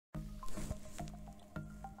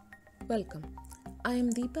Welcome. I am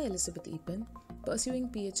Deepa Elizabeth Epen, pursuing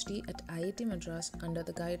PhD at IIT Madras under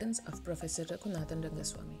the guidance of Professor Raghunathan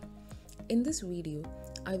Rangaswamy. In this video,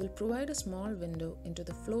 I will provide a small window into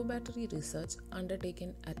the flow battery research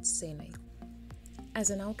undertaken at SENAI. As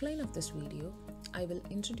an outline of this video, I will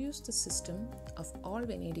introduce the system of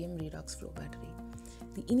All-Vanadium Redox Flow Battery.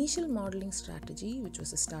 The initial modeling strategy, which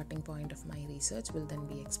was the starting point of my research, will then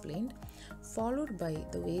be explained, followed by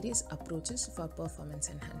the various approaches for performance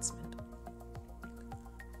enhancement.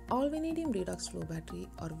 All-Vanadium Redox Flow Battery,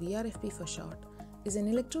 or VRFB for short, is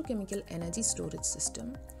an electrochemical energy storage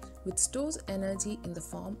system which stores energy in the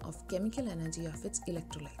form of chemical energy of its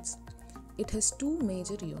electrolytes. It has two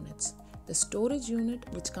major units: the storage unit,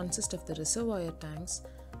 which consists of the reservoir tanks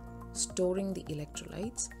storing the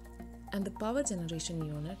electrolytes, and the power generation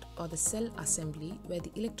unit, or the cell assembly, where the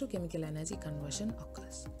electrochemical energy conversion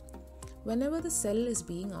occurs. Whenever the cell is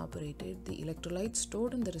being operated, the electrolytes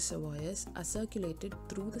stored in the reservoirs are circulated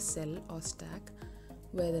through the cell or stack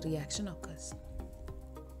where the reaction occurs.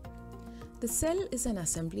 The cell is an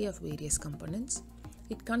assembly of various components.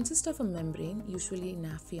 It consists of a membrane, usually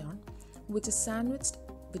Nafion, which is sandwiched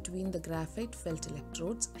between the graphite felt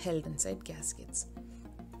electrodes held inside gaskets.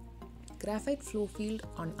 Graphite flow field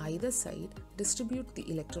on either side distribute the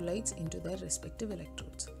electrolytes into their respective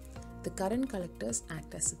electrodes. The current collectors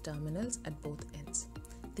act as the terminals at both ends.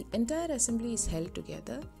 The entire assembly is held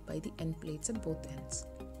together by the end plates at both ends.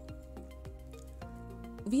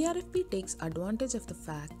 VRFB takes advantage of the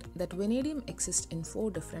fact that vanadium exists in 4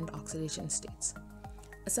 different oxidation states.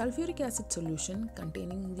 A sulfuric acid solution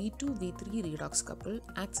containing V2-V3 redox couple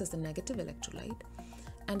acts as the negative electrolyte,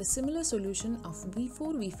 and a similar solution of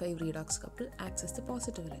V4-V5 redox couple acts as the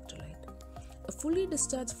positive electrolyte. A fully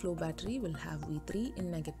discharged flow battery will have V3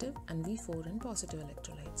 in negative and V4 in positive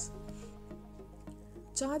electrolytes.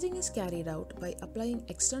 Charging is carried out by applying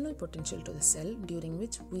external potential to the cell, during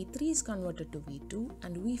which V3 is converted to V2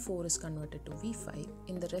 and V4 is converted to V5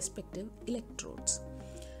 in the respective electrodes.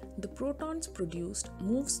 The protons produced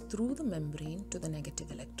moves through the membrane to the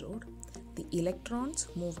negative electrode. The electrons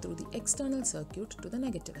move through the external circuit to the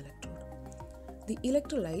negative electrode. The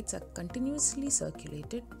electrolytes are continuously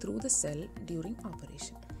circulated through the cell during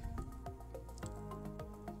operation.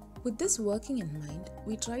 With this working in mind,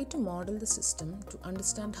 we try to model the system to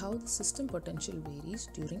understand how the system potential varies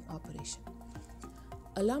during operation.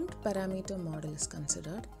 A lumped parameter model is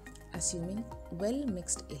considered, assuming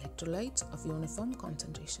well-mixed electrolytes of uniform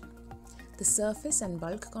concentration. The surface and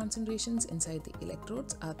bulk concentrations inside the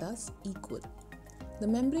electrodes are thus equal. The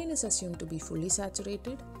membrane is assumed to be fully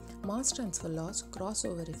saturated. Mass transfer loss,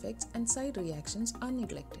 crossover effects, and side reactions are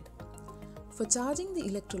neglected. For charging the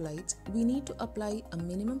electrolytes, we need to apply a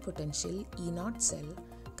minimum potential E0 cell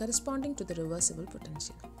corresponding to the reversible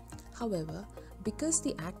potential. However, because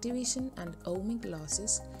the activation and ohmic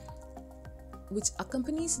losses which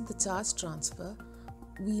accompanies the charge transfer,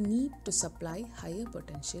 we need to supply higher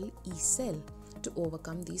potential E cell to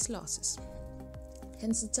overcome these losses.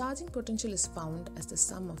 Hence, the charging potential is found as the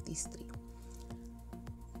sum of these three.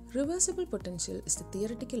 Reversible potential is the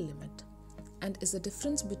theoretical limit and is the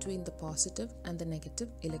difference between the positive and the negative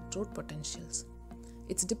electrode potentials.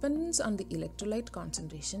 Its dependence on the electrolyte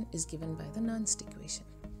concentration is given by the Nernst equation.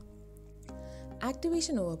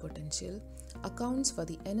 Activation over potential accounts for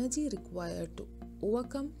the energy required to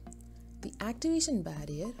overcome the activation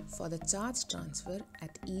barrier for the charge transfer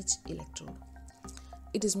at each electrode.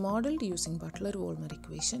 It is modeled using Butler-Volmer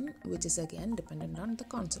equation, which is again dependent on the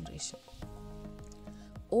concentration.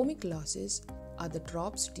 Ohmic losses are the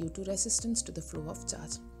drops due to resistance to the flow of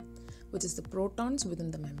charge, which is the protons within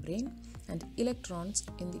the membrane and electrons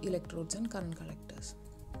in the electrodes and current collectors.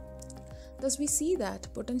 Thus, we see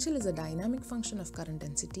that potential is a dynamic function of current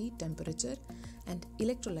density, temperature, and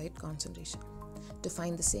electrolyte concentration. To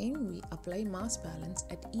find the same, we apply mass balance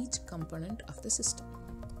at each component of the system.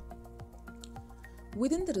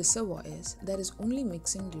 Within the reservoirs, there is only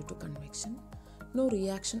mixing due to convection. No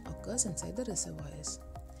reaction occurs inside the reservoirs.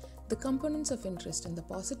 The components of interest in the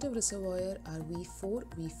positive reservoir are V4,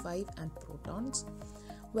 V5, and protons,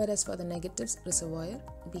 whereas for the negative reservoir,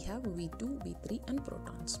 we have V2, V3, and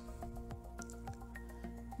protons.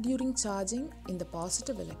 During charging in the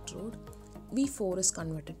positive electrode, V4 is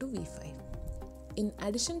converted to V5. In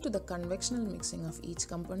addition to the convectional mixing of each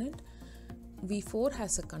component, V4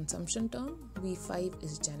 has a consumption term, V5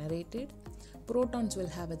 is generated, protons will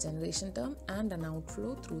have a generation term and an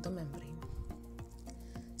outflow through the membrane.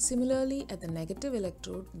 Similarly, at the negative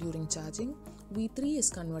electrode during charging, V3 is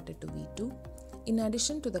converted to V2. In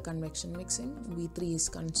addition to the convection mixing, V3 is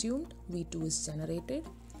consumed, V2 is generated,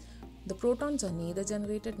 The protons are neither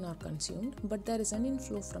generated nor consumed, but there is an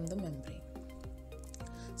inflow from the membrane.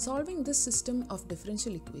 Solving this system of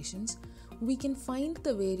differential equations, we can find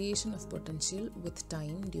the variation of potential with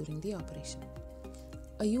time during the operation.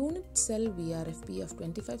 A unit cell VRFB of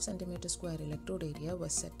 25 cm² electrode area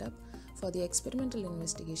was set up for the experimental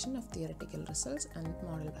investigation of theoretical results and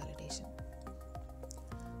model validation.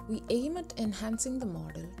 We aim at enhancing the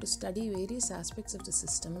model to study various aspects of the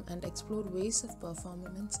system and explore ways of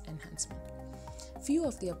performance enhancement. Few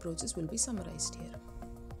of the approaches will be summarized here.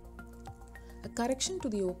 A correction to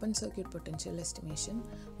the open circuit potential estimation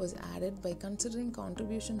was added by considering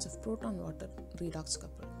contributions of proton-water redox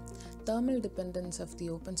couple. Thermal dependence of the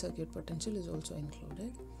open circuit potential is also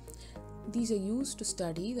included. These are used to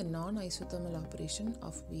study the non-isothermal operation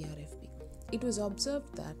of VRFB. It was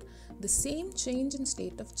observed that the same change in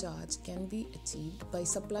state of charge can be achieved by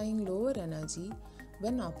supplying lower energy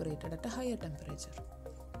when operated at a higher temperature.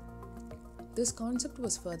 This concept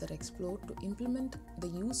was further explored to implement the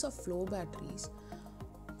use of flow batteries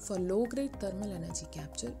for low-grade thermal energy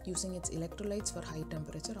capture using its electrolytes for high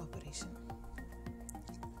temperature operation.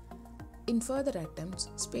 In further attempts,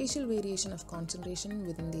 spatial variation of concentration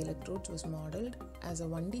within the electrodes was modeled as a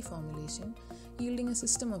 1D formulation, yielding a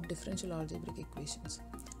system of differential algebraic equations.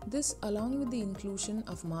 This, along with the inclusion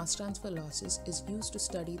of mass transfer losses, is used to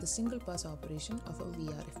study the single pass operation of a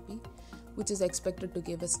VRFB, which is expected to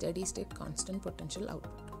give a steady-state constant potential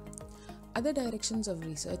output. Other directions of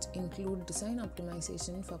research include design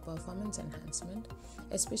optimization for performance enhancement,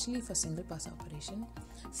 especially for single-pass operation,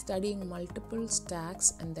 studying multiple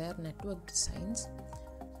stacks and their network designs,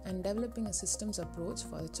 and developing a systems approach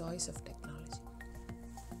for the choice of technology.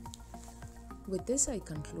 With this, I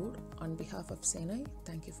conclude. On behalf of SENAI,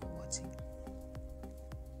 thank you for watching.